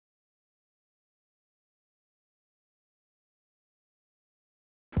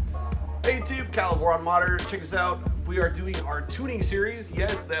Hey YouTube, Calivoron Modder, check us out. We are doing our tuning series.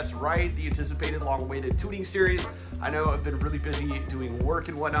 Yes, that's right, the anticipated long-awaited tuning series. I know I've been really busy doing work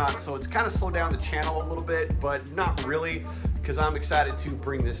and whatnot, so it's kind of slowed down the channel a little bit, but not really, because I'm excited to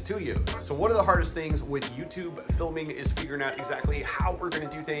bring this to you. So one of the hardest things with YouTube filming is figuring out exactly how we're going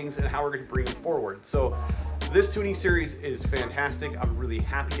to do things and how we're going to bring it forward. So this tuning series is fantastic. I'm really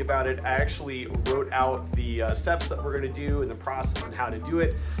happy about it. I actually wrote out the steps that we're going to do and the process and how to do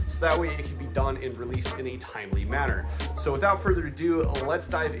it, so that way it can be done and released in a timely manner. So without further ado, let's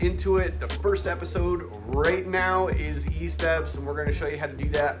dive into it. The first episode right now is E-steps, and we're going to show you how to do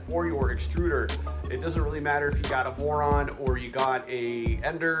that for your extruder. It doesn't really matter if you got a Voron or you got a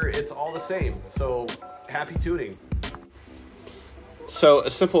Ender, it's all the same. So happy tuning. So a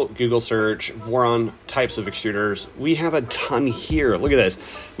simple Google search, Voron types of extruders. We have a ton here. Look at this.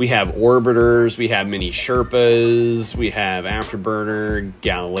 We have orbiters, we have mini Sherpas, we have afterburner,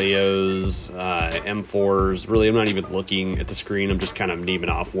 Galileos, M4s. Really, I'm not even looking at the screen. I'm just kind of naming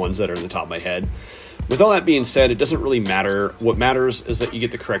off ones that are in the top of my head. With all that being said, it doesn't really matter. What matters is that you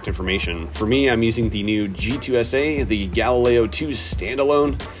get the correct information. For me, I'm using the new G2SA, the Galileo 2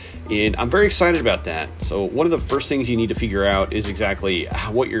 standalone, and I'm very excited about that. So one of the first things you need to figure out is exactly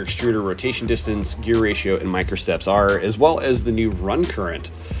what your extruder rotation distance, gear ratio, and microsteps are, as well as the new run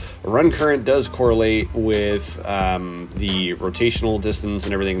current. Run current does correlate with the rotational distance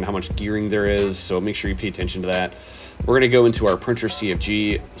and everything and how much gearing there is, so make sure you pay attention to that. We're going to go into our printer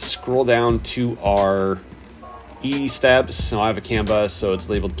CFG, scroll down to our E steps. So I have a CAN bus, so it's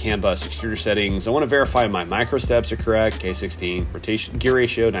labeled CAN bus extruder settings. I want to verify my micro steps are correct. K16, rotation gear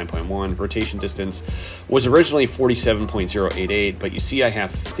ratio 9.1, rotation distance was originally 47.088, but you see I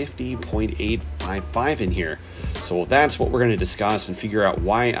have 50.855 in here. So that's what we're going to discuss and figure out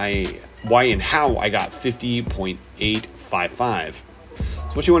why and how I got 50.855.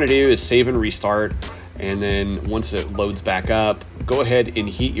 So what you want to do is save and restart. And then once it loads back up, go ahead and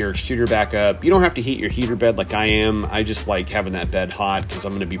heat your extruder back up. You don't have to heat your heater bed like I am. I just like having that bed hot because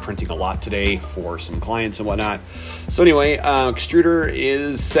I'm going to be printing a lot today for some clients and whatnot. So anyway, extruder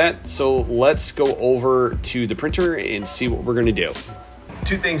is set. So let's go over to the printer and see what we're going to do.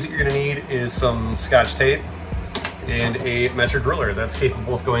 Two things that you're going to need is some Scotch tape and a metric ruler that's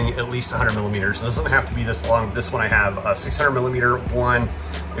capable of going at least 100 millimeters. It doesn't have to be this long. This one I have a 600 millimeter one.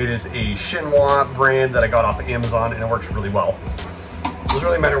 It is a Shinwa brand that I got off of Amazon, and it works really well. It doesn't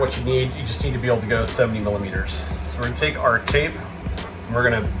really matter what you need. You just need to be able to go 70 millimeters. So we're going to take our tape and we're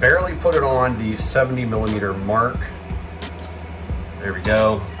going to barely put it on the 70 millimeter mark. There we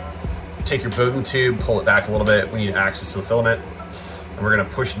go. Take your Bowden tube, pull it back a little bit. We need access to the filament. And we're going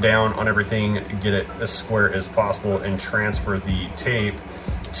to push down on everything, get it as square as possible, and transfer the tape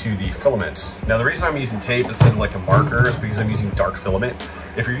to the filament. Now the reason I'm using tape instead of like a marker is because I'm using dark filament.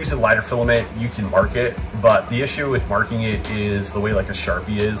 If you're using lighter filament, you can mark it, but the issue with marking it is the way like a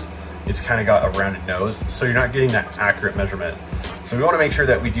Sharpie is, it's kind of got a rounded nose, so you're not getting that accurate measurement. So we want to make sure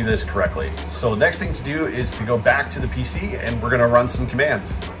that we do this correctly. So the next thing to do is to go back to the PC and we're going to run some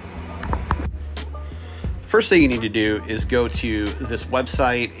commands. First thing you need to do is go to this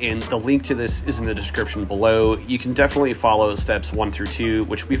website, and the link to this is in the description below. You can definitely follow steps 1 through 2,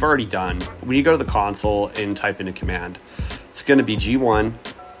 which we've already done. When you go to the console and type in a command, it's going to be G1,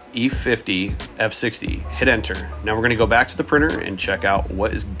 E50, F60. Hit enter. Now we're going to go back to the printer and check out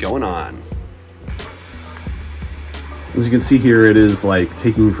what is going on. As you can see here, it is like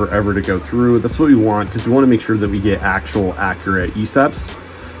taking forever to go through. That's what we want, because we want to make sure that we get actual accurate E-steps.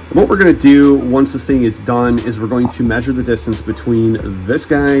 What we're going to do once this thing is done is we're going to measure the distance between this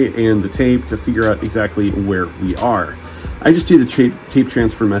guy and the tape to figure out exactly where we are. I just do the tape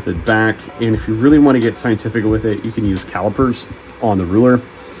transfer method back, and if you really want to get scientific with it, you can use calipers on the ruler.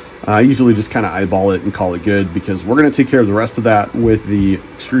 I usually just kind of eyeball it and call it good, because we're going to take care of the rest of that with the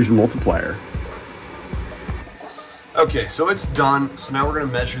extrusion multiplier. Okay, so it's done. So now we're going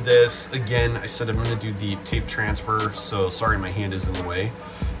to measure this. Again, I said I'm going to do the tape transfer, so sorry my hand is in the way.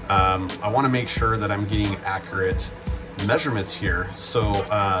 I want to make sure that I'm getting accurate measurements here. So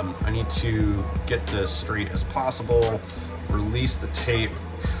I need to get this straight as possible, release the tape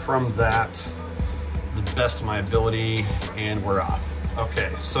from that the best of my ability, and we're off.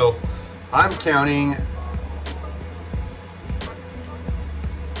 Okay, so I'm counting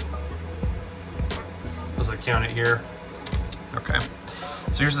as I count it here. Okay,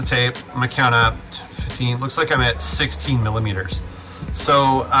 so here's the tape. I'm gonna count up to 15. Looks like I'm at 16 millimeters.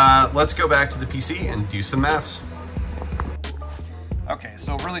 So let's go back to the PC and do some maths. Okay,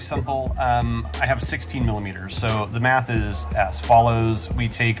 so really simple. I have 16 millimeters. So the math is as follows. We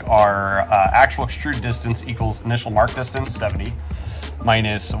take our actual extrude distance equals initial mark distance, 70.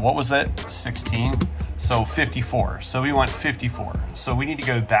 minus, what was that, 16? So 54. So we want 54. So we need to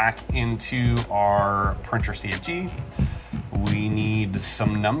go back into our printer CFG. We need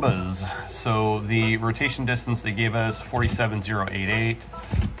some numbers. So the rotation distance they gave us, 47088.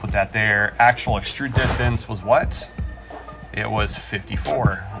 Put that there. Actual extrude distance was what? It was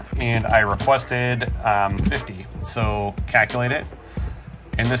 54. And I requested 50. So calculate it.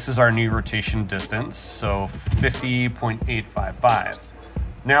 And this is our new rotation distance. So 50.855.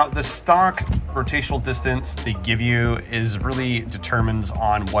 Now, the stock rotational distance they give you is really determines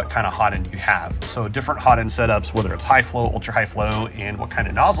on what kind of hot end you have. So different hot end setups, whether it's high flow, ultra high flow, and what kind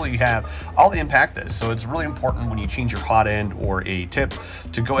of nozzle you have, all impact this. So it's really important when you change your hot end or a tip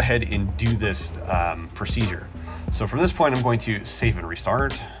to go ahead and do this procedure. So from this point, I'm going to save and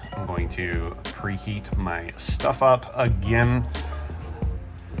restart. I'm going to preheat my stuff up again.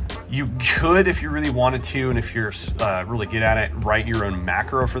 You could, if you really wanted to, and if you're really good at it, write your own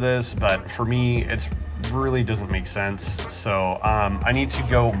macro for this, but for me, it really doesn't make sense. So I need to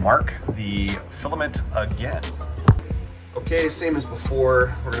go mark the filament again. Okay, same as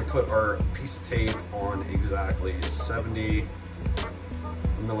before, we're gonna put our piece of tape on exactly 70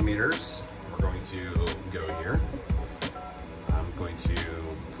 millimeters. We're going to go here. I'm going to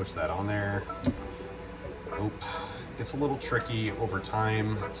push that on there. Oop. It's a little tricky over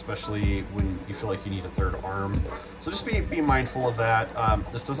time, especially when you feel like you need a third arm. So just be mindful of that.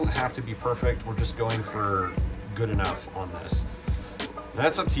 This doesn't have to be perfect. We're just going for good enough on this.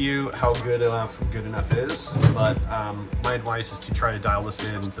 That's up to you how good enough is, but my advice is to try to dial this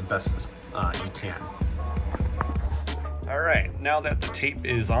in the best you can. All right, now that the tape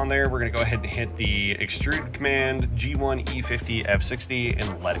is on there, we're gonna go ahead and hit the extrude command, G1, E50, F60,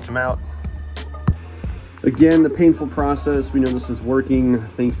 and let it come out. Again, the painful process, we know this is working.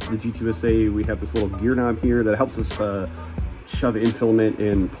 Thanks to the G2SA, we have this little gear knob here that helps us shove in filament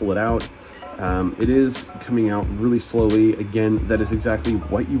and pull it out. It is coming out really slowly. Again, that is exactly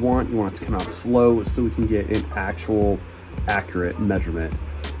what you want. You want it to come out slow so we can get an actual accurate measurement.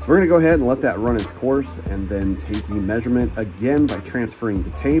 So we're gonna go ahead and let that run its course and then take the measurement again by transferring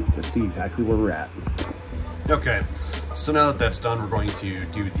the tape to see exactly where we're at. Okay, so now that that's done, we're going to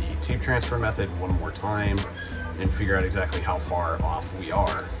do the tape transfer method one more time and figure out exactly how far off we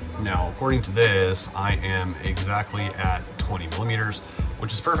are. Now, according to this, I am exactly at 20 millimeters,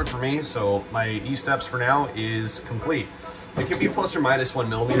 which is perfect for me. So my E-steps for now is complete. It can be plus or minus 1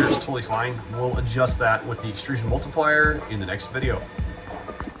 millimeter, it's totally fine. We'll adjust that with the extrusion multiplier in the next video.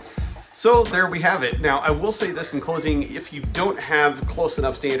 So there we have it. Now, I will say this in closing, if you don't have close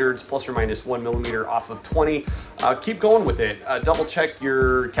enough standards, plus or minus 1 millimeter off of 20, keep going with it. Double check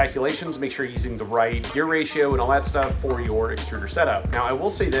your calculations, make sure you're using the right gear ratio and all that stuff for your extruder setup. Now, I will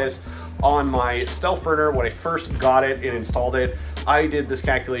say this, on my Stealth burner, when I first got it and installed it, I did this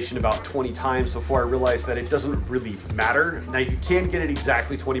calculation about 20 times before I realized that it doesn't really matter. Now, you can get it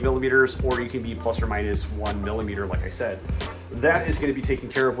exactly 20 millimeters, or you can be plus or minus 1 millimeter, like I said. That is going to be taken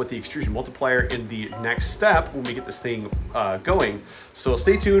care of with the extrusion multiplier in the next step when we get this thing going. So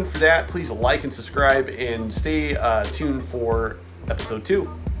stay tuned for that. Please like and subscribe, and stay tuned for episode 2.